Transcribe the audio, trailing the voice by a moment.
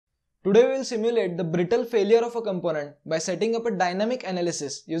Today we will simulate the brittle failure of a component by setting up a dynamic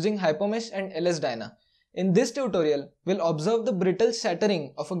analysis using Hypermesh and LS Dyna. In this tutorial, we will observe the brittle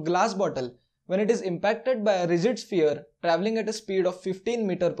shattering of a glass bottle when it is impacted by a rigid sphere traveling at a speed of 15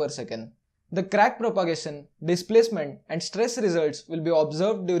 meters per second. The crack propagation, displacement and stress results will be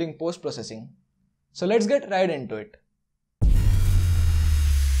observed during post-processing. So let's get right into it.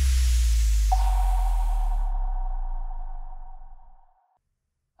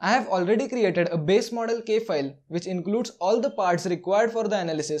 I have already created a base model K file which includes all the parts required for the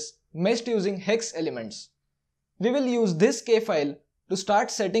analysis meshed using hex elements. We will use this K file to start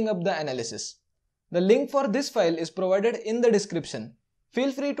setting up the analysis. The link for this file is provided in the description.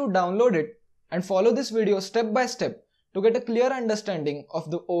 Feel free to download it and follow this video step by step to get a clear understanding of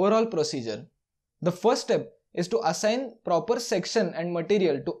the overall procedure. The first step is to assign proper section and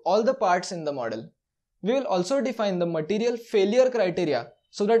material to all the parts in the model. We will also define the material failure criteria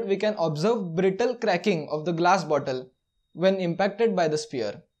so that we can observe brittle cracking of the glass bottle when impacted by the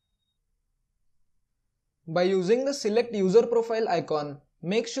sphere. By using the Select User Profile icon,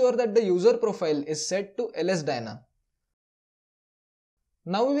 make sure that the user profile is set to LS Dyna.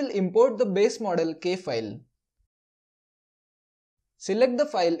 Now we will import the base model K file. Select the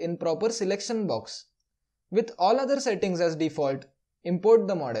file in proper selection box. With all other settings as default, import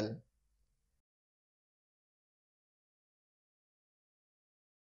the model.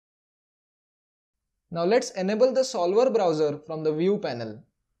 Now let's enable the solver browser from the view panel.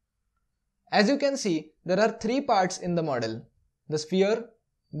 As you can see, there are three parts in the model: the sphere,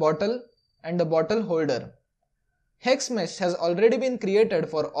 bottle and the bottle holder. Hex mesh has already been created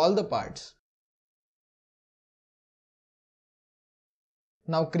for all the parts.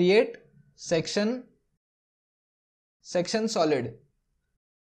 Now create section solid.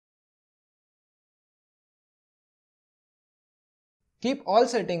 Keep all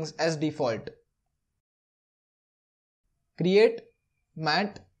settings as default. Create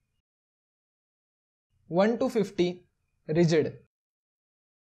mat 1 to 50 rigid.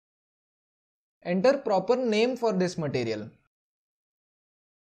 Enter proper name for this material.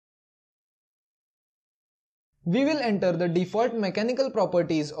 We will enter the default mechanical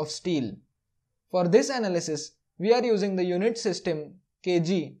properties of steel. For this analysis, we are using the unit system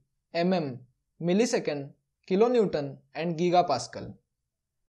kg, mm, millisecond, kilonewton and gigapascal.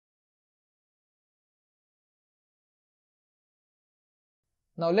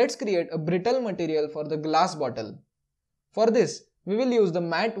 Now let's create a brittle material for the glass bottle. For this, we will use the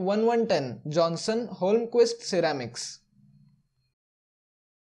mat 1110 Johnson Holmquist ceramics.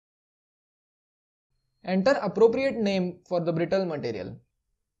 Enter appropriate name for the brittle material.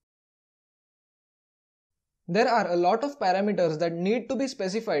 There are a lot of parameters that need to be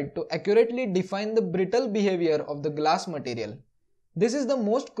specified to accurately define the brittle behavior of the glass material. This is the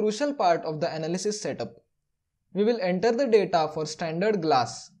most crucial part of the analysis setup. We will enter the data for standard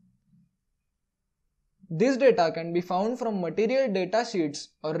glass. This data can be found from material data sheets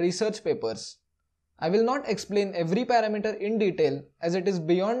or research papers. I will not explain every parameter in detail as it is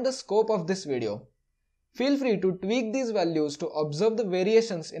beyond the scope of this video. Feel free to tweak these values to observe the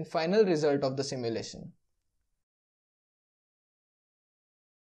variations in final result of the simulation.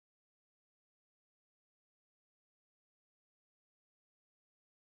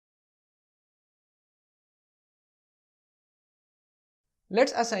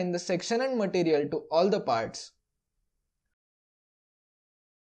 Let's assign the section and material to all the parts.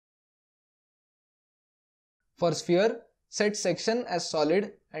 For sphere, set section as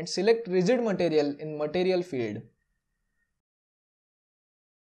solid and select rigid material in material field.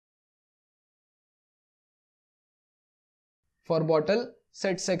 For bottle,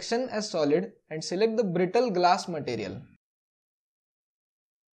 set section as solid and select the brittle glass material.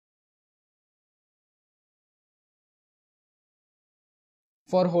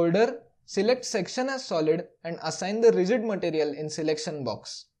 For holder, select section as solid and assign the rigid material in selection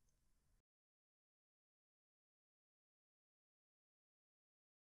box.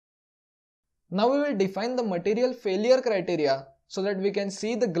 Now we will define the material failure criteria so that we can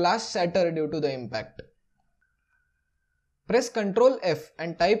see the glass shatter due to the impact. Press Ctrl F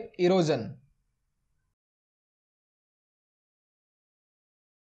and type erosion.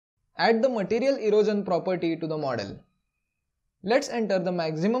 Add the material erosion property to the model. Let's enter the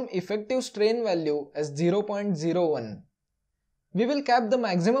maximum effective strain value as 0.01. We will cap the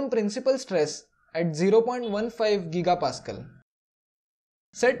maximum principal stress at 0.15 gigapascal.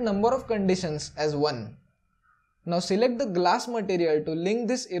 Set number of conditions as 1. Now select the glass material to link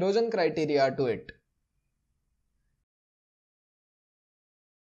this erosion criteria to it.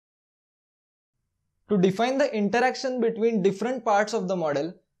 To define the interaction between different parts of the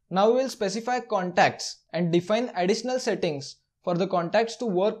model, Now we will specify contacts and define additional settings for the contacts to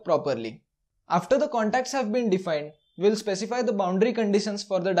work properly. After the contacts have been defined, we will specify the boundary conditions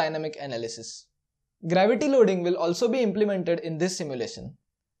for the dynamic analysis. Gravity loading will also be implemented in this simulation.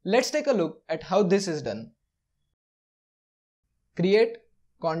 Let's take a look at how this is done. Create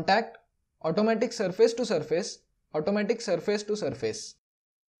contact, automatic surface to surface, automatic surface to surface.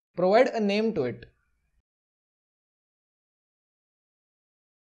 Provide a name to it.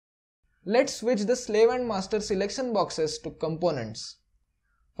 Let's switch the slave and master selection boxes to components.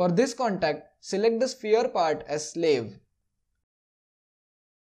 For this contact, select the sphere part as slave.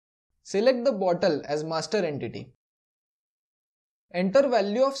 Select the bottle as master entity. Enter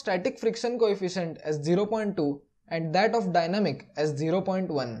value of static friction coefficient as 0.2 and that of dynamic as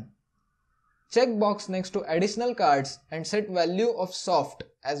 0.1. Check box next to additional cards and set value of soft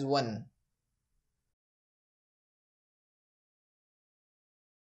as 1.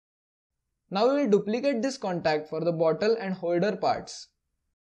 Now we will duplicate this contact for the bottle and holder parts.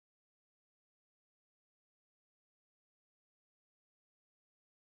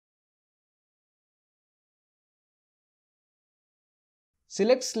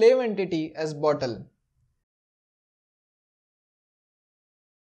 Select slave entity as bottle.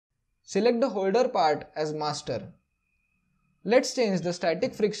 Select the holder part as master. Let's change the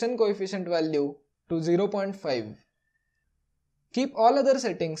static friction coefficient value to 0.5. Keep all other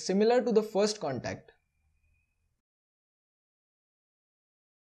settings similar to the first contact.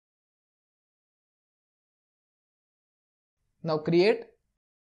 Now create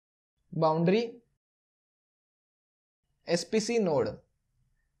boundary SPC node.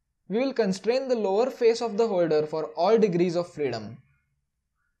 We will constrain the lower face of the holder for all degrees of freedom.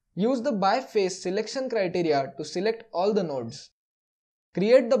 Use the by face selection criteria to select all the nodes.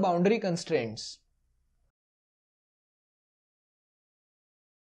 Create the boundary constraints.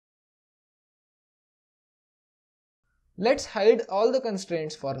 Let's hide all the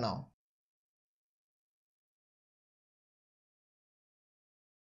constraints for now.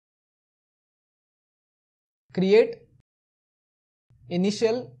 Create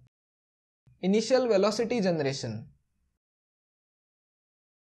initial velocity generation.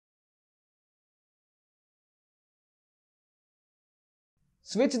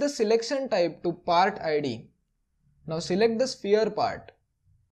 Switch the selection type to part ID. Now select the sphere part.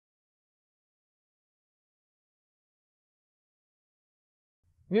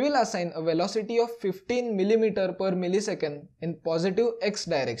 We will assign a velocity of 15 mm per millisecond in positive x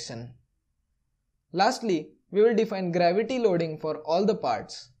direction. Lastly, we will define gravity loading for all the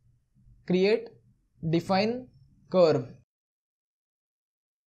parts. Create, define, curve.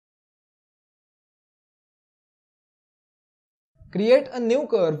 Create a new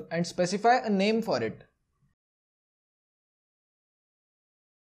curve and specify a name for it.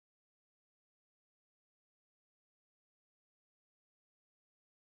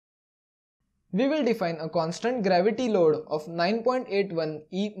 We will define a constant gravity load of 9.81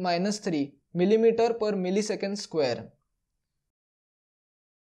 e-3 mm per millisecond square.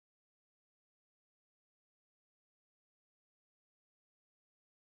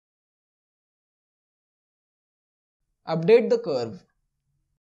 Update the curve.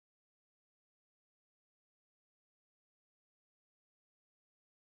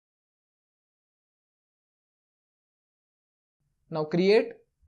 Now create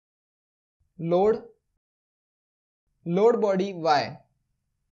load body Y.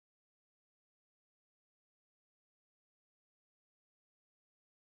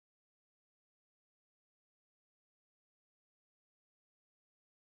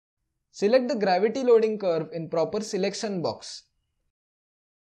 Select the gravity loading curve in proper selection box.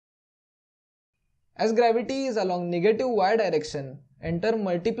 As gravity is along negative y direction, enter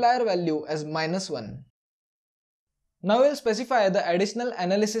multiplier value as -1. Now we will specify the additional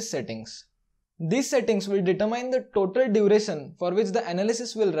analysis settings. These settings will determine the total duration for which the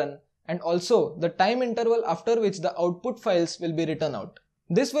analysis will run and also the time interval after which the output files will be written out.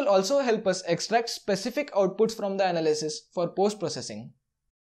 This will also help us extract specific outputs from the analysis for post-processing.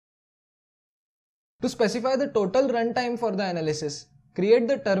 To specify the total runtime for the analysis, create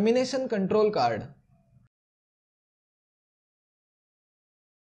the termination control card.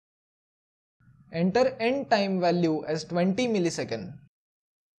 Enter end time value as 20 millisecond.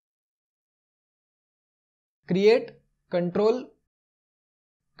 Create control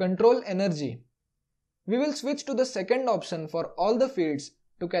energy. We will switch to the second option for all the fields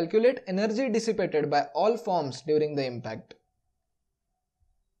to calculate energy dissipated by all forms during the impact.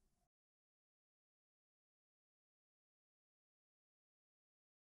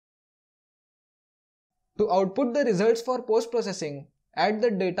 To output the results for post-processing, add the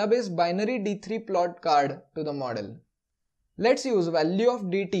database binary D3 plot card to the model. Let's use value of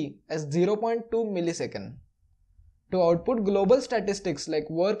dt as 0.2 millisecond. To output global statistics like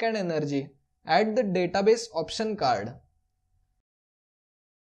work and energy, add the database option card.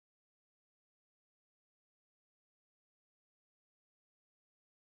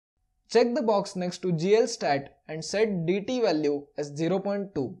 Check the box next to glstat and set dt value as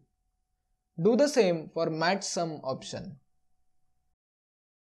 0.2. Do the same for match sum option.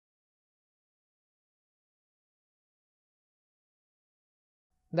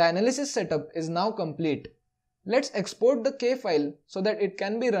 The analysis setup is now complete. Let's export the K file so that it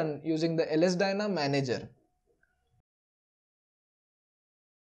can be run using the LS Dyna manager.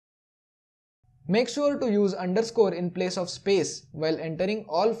 Make sure to use underscore in place of space while entering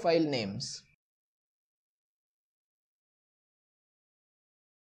all file names.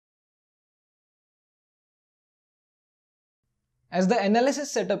 As the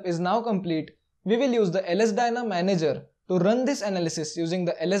analysis setup is now complete, we will use the LS Dyna manager to run this analysis using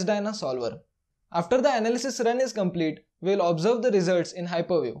the LS Dyna solver. After the analysis run is complete, we will observe the results in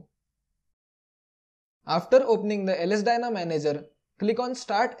Hyperview. After opening the LS Dyna manager, click on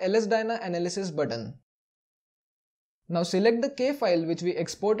Start LS Dyna Analysis button. Now select the K file which we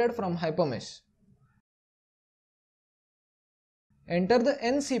exported from Hypermesh. Enter the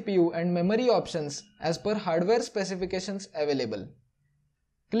N CPU and memory options as per hardware specifications available.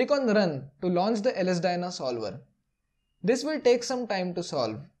 Click on Run to launch the LS Dyna solver. This will take some time to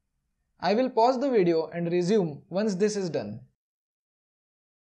solve. I will pause the video and resume once this is done.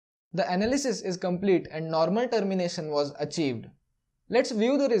 The analysis is complete and normal termination was achieved. Let's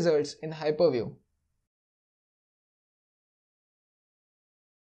view the results in Hyperview.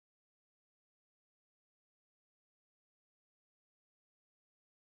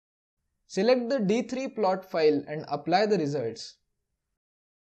 Select the D3 plot file and apply the results.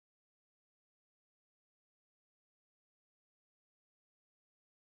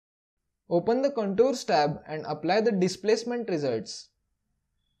 Open the Contours tab and apply the displacement results.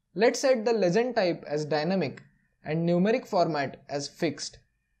 Let's set the legend type as dynamic and numeric format as fixed.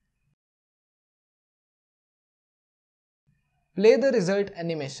 Play the result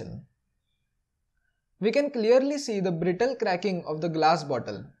animation. We can clearly see the brittle cracking of the glass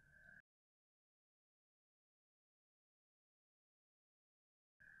bottle.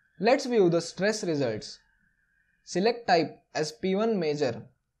 Let's view the stress results. Select type as P1 major.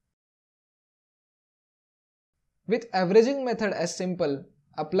 With averaging method as simple,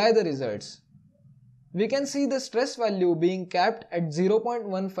 apply the results. We can see the stress value being capped at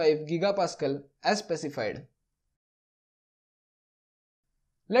 0.15 GPa as specified.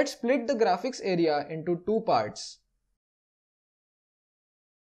 Let's split the graphics area into two parts.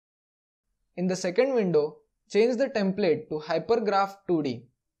 In the second window, change the template to Hypergraph 2D.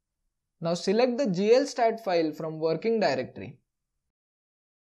 Now select the glstat file from working directory.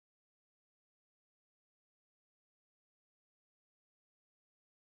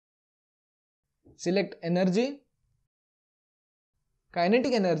 Select energy,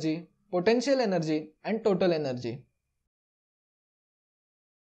 kinetic energy, potential energy and total energy.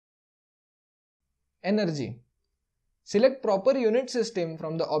 Energy. Select proper unit system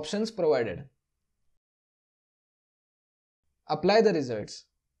from the options provided. Apply the results.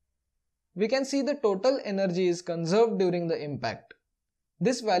 We can see the total energy is conserved during the impact.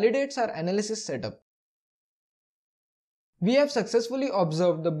 This validates our analysis setup. We have successfully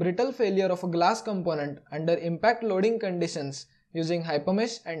observed the brittle failure of a glass component under impact loading conditions using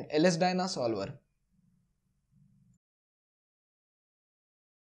Hypermesh and LS Dyna solver.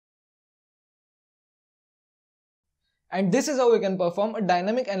 And this is how we can perform a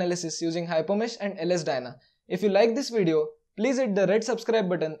dynamic analysis using Hypermesh and LS Dyna. If you like this video, please hit the red subscribe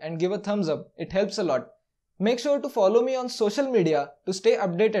button and give a thumbs up, it helps a lot. Make sure to follow me on social media to stay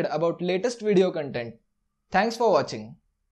updated about latest video content. Thanks for watching.